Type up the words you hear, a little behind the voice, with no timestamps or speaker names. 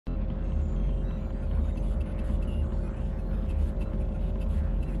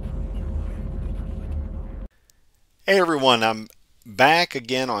Hey everyone, I'm back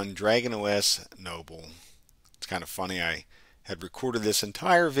again on DragonOS Noble. It's kind of funny, I had recorded this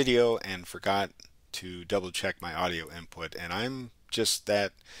entire video and forgot to double check my audio input, and I'm just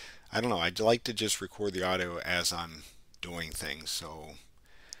that, I don't know, I'd like to just record the audio as I'm doing things, so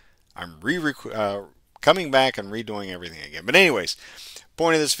I'm coming back and redoing everything again. But anyways,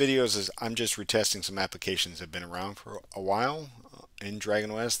 point of this video is I'm just retesting some applications that have been around for a while in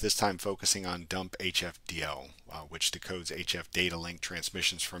DragonOS, this time focusing on dump HFDL, which decodes HF data link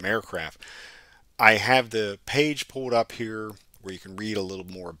transmissions from aircraft. I have the page pulled up here where you can read a little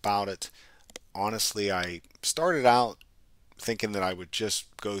more about it. Honestly, I started out thinking that I would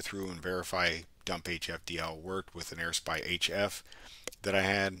just go through and verify dump HFDL worked with an Airspy HF that I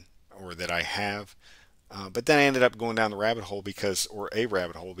had or that I have. But then I ended up going down the rabbit hole because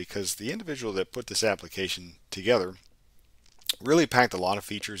the individual that put this application together really packed a lot of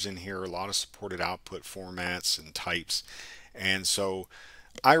features in here, a lot of supported output formats and types. And so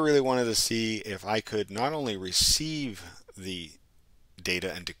I really wanted to see if I could not only receive the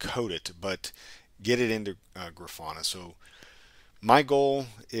data and decode it, but get it into Grafana. So my goal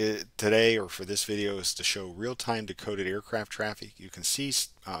today, or for this video, is to show real-time decoded aircraft traffic. You can see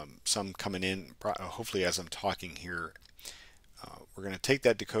some coming in, hopefully as I'm talking here. We're going to take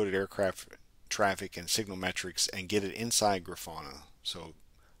that decoded aircraft traffic and signal metrics and get it inside Grafana. So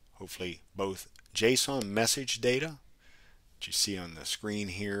hopefully both JSON message data, which you see on the screen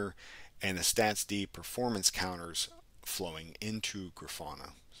here, and the StatsD performance counters flowing into Grafana.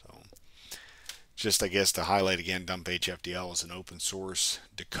 So just, I guess, to highlight again, dump HFDL is an open source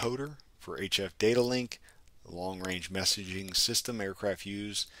decoder for HF data link, long range messaging system aircraft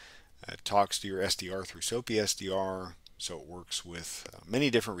use. It talks to your SDR through SOAP SDR, so it works with many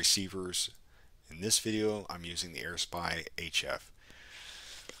different receivers. In this video, I'm using the Airspy HF.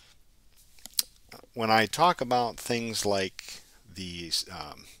 When I talk about things like the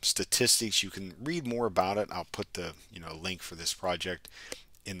statistics, you can read more about it. I'll put the link for this project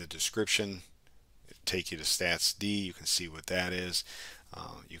in the description. It'll take you to StatsD. You can see what that is.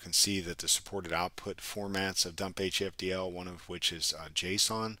 You can see that the supported output formats of dump HFDL, one of which is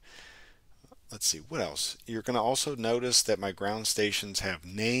JSON. Let's see, what else? You're going to also notice that my ground stations have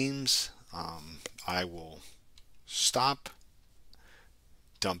names. I will stop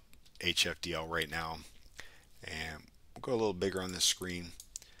dump HFDL right now, and we'll go a little bigger on this screen.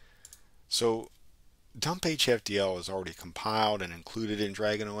 So dump HFDL is already compiled and included in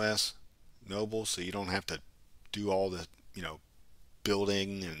DragonOS Noble, so you don't have to do all the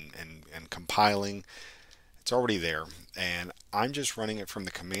building and compiling. It's already there, and I'm just running it from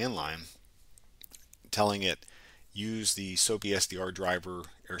the command line, telling it use the SOAP SDR driver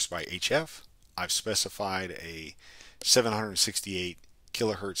Airspy HF. I've specified a 768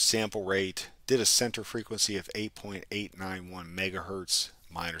 kilohertz sample rate, did a center frequency of 8.891 megahertz.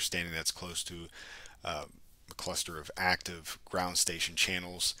 My understanding that's close to a cluster of active ground station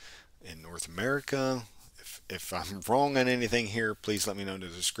channels in North America. If I'm wrong on anything here, please let me know in the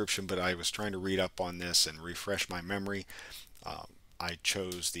description, but I was trying to read up on this and refresh my memory. I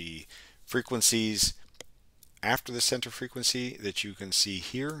chose the frequencies after the center frequency that you can see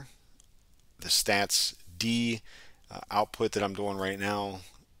here. The StatsD output that I'm doing right now,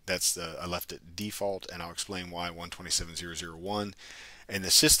 I left it default, and I'll explain why. 127.0.0.1, and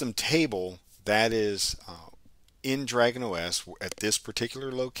the system table that is in DragonOS at this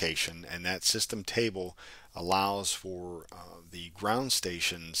particular location, and that system table allows for the ground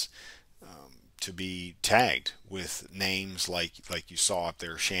stations to be tagged with names like you saw up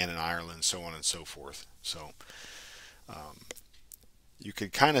there, Shannon, Ireland, so on and so forth. So you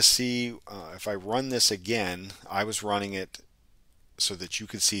could kind of see if I run this again, I was running it so that you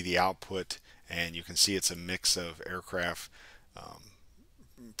could see the output, and you can see it's a mix of aircraft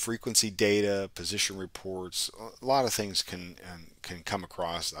frequency data, position reports. A lot of things can come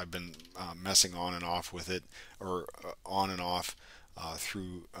across. I've been messing on and off with it, or on and off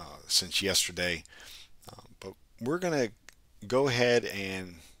through since yesterday. But we're going to go ahead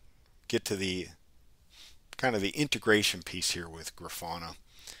and get to the kind of the integration piece here with Grafana.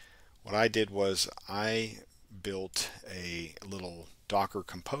 What I did was I built a little Docker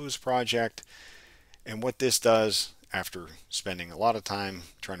Compose project, and what this does, after spending a lot of time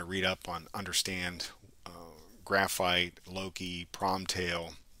trying to read up on understand Graphite, Loki,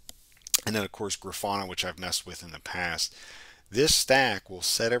 Promtail, and then of course Grafana, which I've messed with in the past, this stack will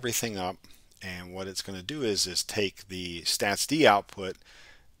set everything up, and what it's going to do is take the StatsD output,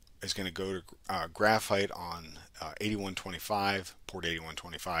 is going to go to Graphite on 8125, port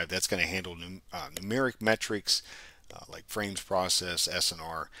 8125. That's going to handle numeric metrics like frames processed,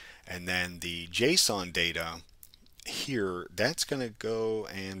 SNR, and then the JSON data here, that's going to go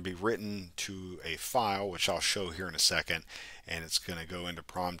and be written to a file, which I'll show here in a second, and it's going to go into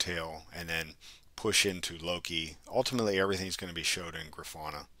Promtail and then push into Loki. Ultimately, everything's going to be showed in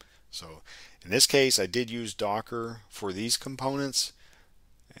Grafana. So in this case, I did use Docker for these components,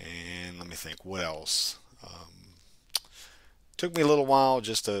 and let me think what else. Took me a little while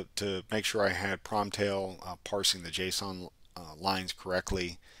just to make sure I had Promtail parsing the JSON lines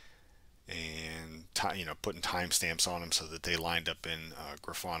correctly, and putting timestamps on them so that they lined up in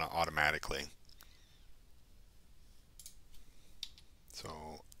Grafana automatically.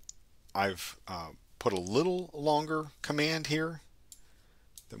 So I've put a little longer command here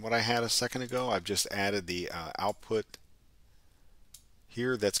than what I had a second ago. I've just added the output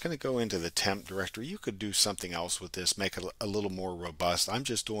here. That's going to go into the temp directory. You could do something else with this, make it a little more robust. I'm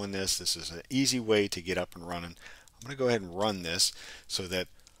just doing this. This is an easy way to get up and running. I'm going to go ahead and run this so that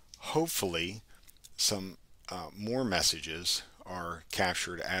hopefully some more messages are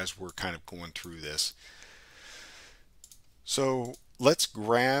captured as we're kind of going through this. So let's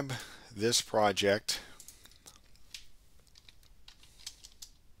grab this project.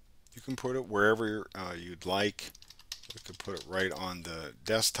 You can put it wherever you'd like. We could put it right on the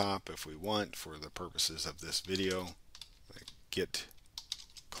desktop if we want for the purposes of this video. Like git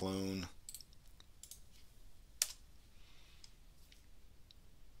clone.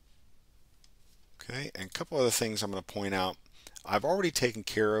 Okay, and a couple other things I'm going to point out. I've already taken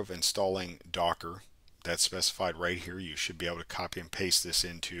care of installing Docker. That's specified right here. You should be able to copy and paste this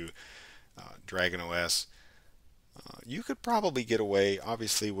into DragonOS. You could probably get away,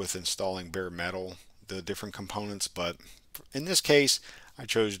 obviously, with installing bare metal, the different components, but in this case, I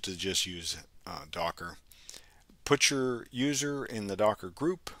chose to just use Docker. Put your user in the Docker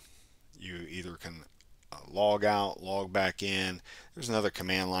group. You either can log out, log back in. There's another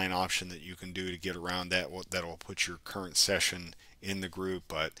command line option that you can do to get around that. That'll put your current session in the group,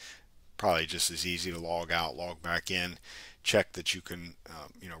 but probably just as easy to log out, log back in. Check that you can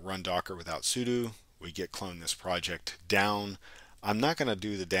run Docker without sudo. We git clone this project down. I'm not going to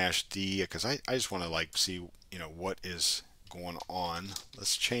do the -d because I just want to see what is going on.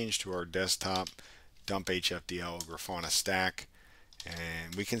 Let's change to our desktop, dump HFDL-grafana-stack,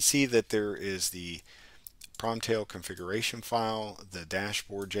 and we can see that there is the Promtail configuration file, the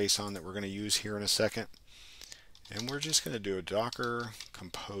dashboard JSON that we're going to use here in a second, and we're just going to do a docker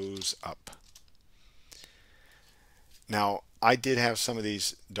compose up. Now, I did have some of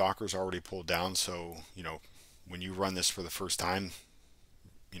these Dockers already pulled down, so when you run this for the first time,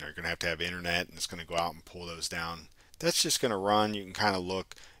 you're going to have internet, and it's going to go out and pull those down. That's just going to run. You can kind of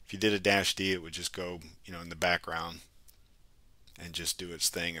look. If you did a -d, it would just go in the background and just do its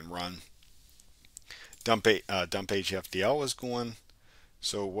thing and run. Dump HFDL is going.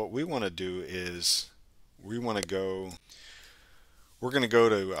 So what we want to do is we're going to go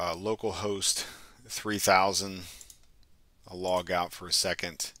to localhost 3000. I'll log out for a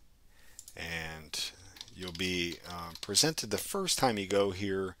second, and you'll be presented the first time you go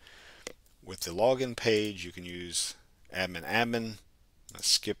here with the login page. You can use admin. Let's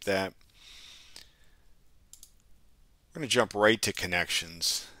skip that. We're going to jump right to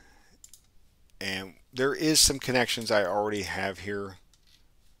connections, and there is some connections I already have here.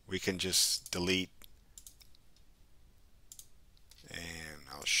 We can just delete, and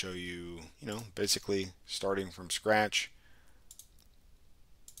I'll show you, basically starting from scratch.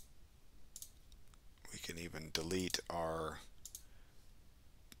 We can even delete our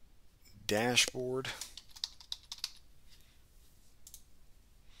dashboard.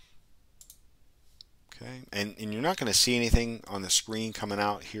 Okay, and you're not going to see anything on the screen coming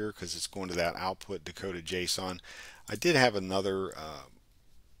out here because it's going to that output decoded JSON. I did have another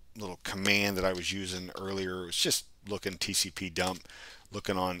little command that I was using earlier. It was just looking TCP dump,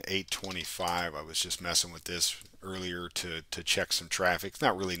 looking on 825. I was just messing with this earlier to check some traffic. It's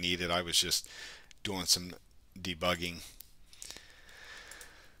not really needed. I was just doing some debugging.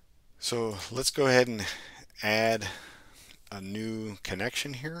 So let's go ahead and add a new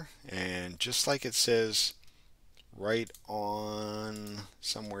connection here, and just like it says right on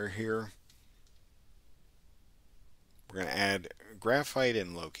somewhere here, we're going to add graphite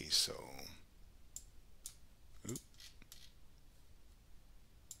and Loki. So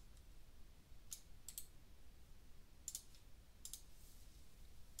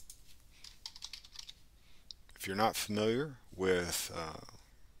if you're not familiar with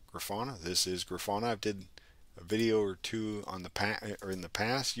Grafana, this is Grafana. I did a video or two on in the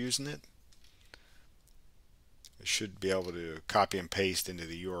past using it. I should be able to copy and paste into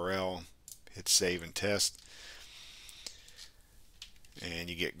the URL, hit save and test, and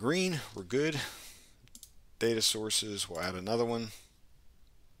you get green. We're good. data sources, we'll add another one.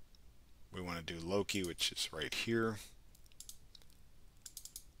 We want to do Loki, which is right here.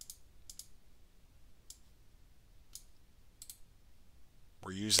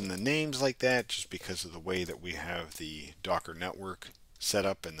 We're using the names like that just because of the way that we have the Docker network set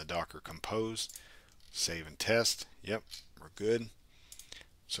up and the Docker compose. Save and test. Yep, we're good.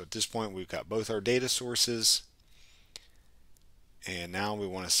 So at this point we've got both our data sources, and now we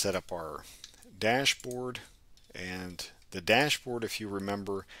want to set up our dashboard. And the dashboard, if you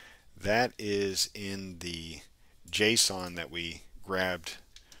remember, that is in the JSON that we grabbed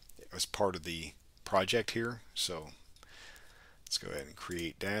as part of the project here. So let's go ahead and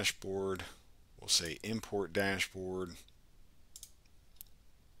create dashboard. We'll say import dashboard.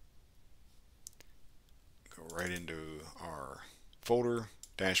 Go right into our folder,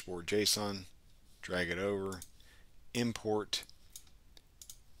 dashboard JSON, drag it over, import,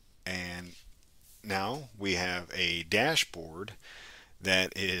 and now we have a dashboard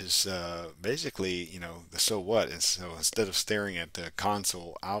that is basically, the so what. And so instead of staring at the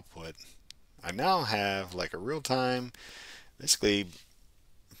console output, I now have like a real-time, basically,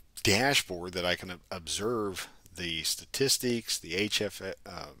 dashboard that I can observe the statistics, the HF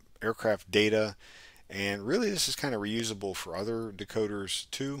aircraft data, and really this is kind of reusable for other decoders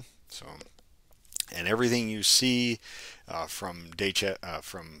too. So, and everything you see from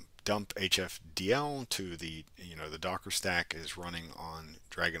dump HFDL to the the Docker stack is running on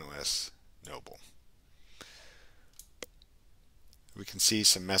DragonOS Noble. We can see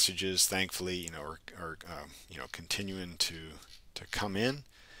some messages, thankfully, are continuing to come in.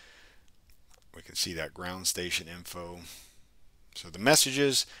 We can see that ground station info. So the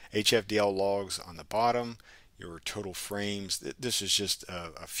messages, HFDL logs on the bottom, your total frames. This is just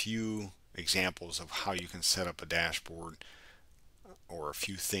a few examples of how you can set up a dashboard, or a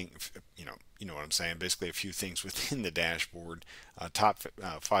few things, you know what I'm saying, basically a few things within the dashboard. Top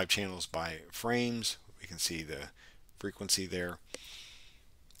 5 channels by frames. We can see the frequency there.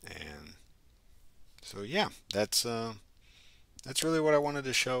 And so yeah, that's really what I wanted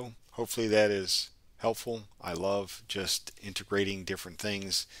to show. Hopefully that is helpful. I love just integrating different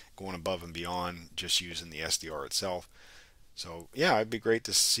things, going above and beyond just using the SDR itself. So yeah, it'd be great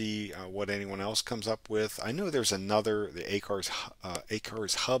to see what anyone else comes up with. I know there's another, the ACARS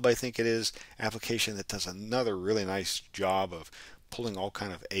Hub, I think it is, application that does another really nice job of pulling all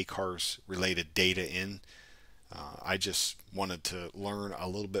kind of ACARS related data in. I just wanted to learn a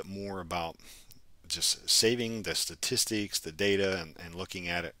little bit more about just saving the statistics, the data, and looking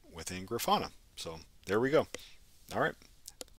at it within Grafana. So there we go. All right.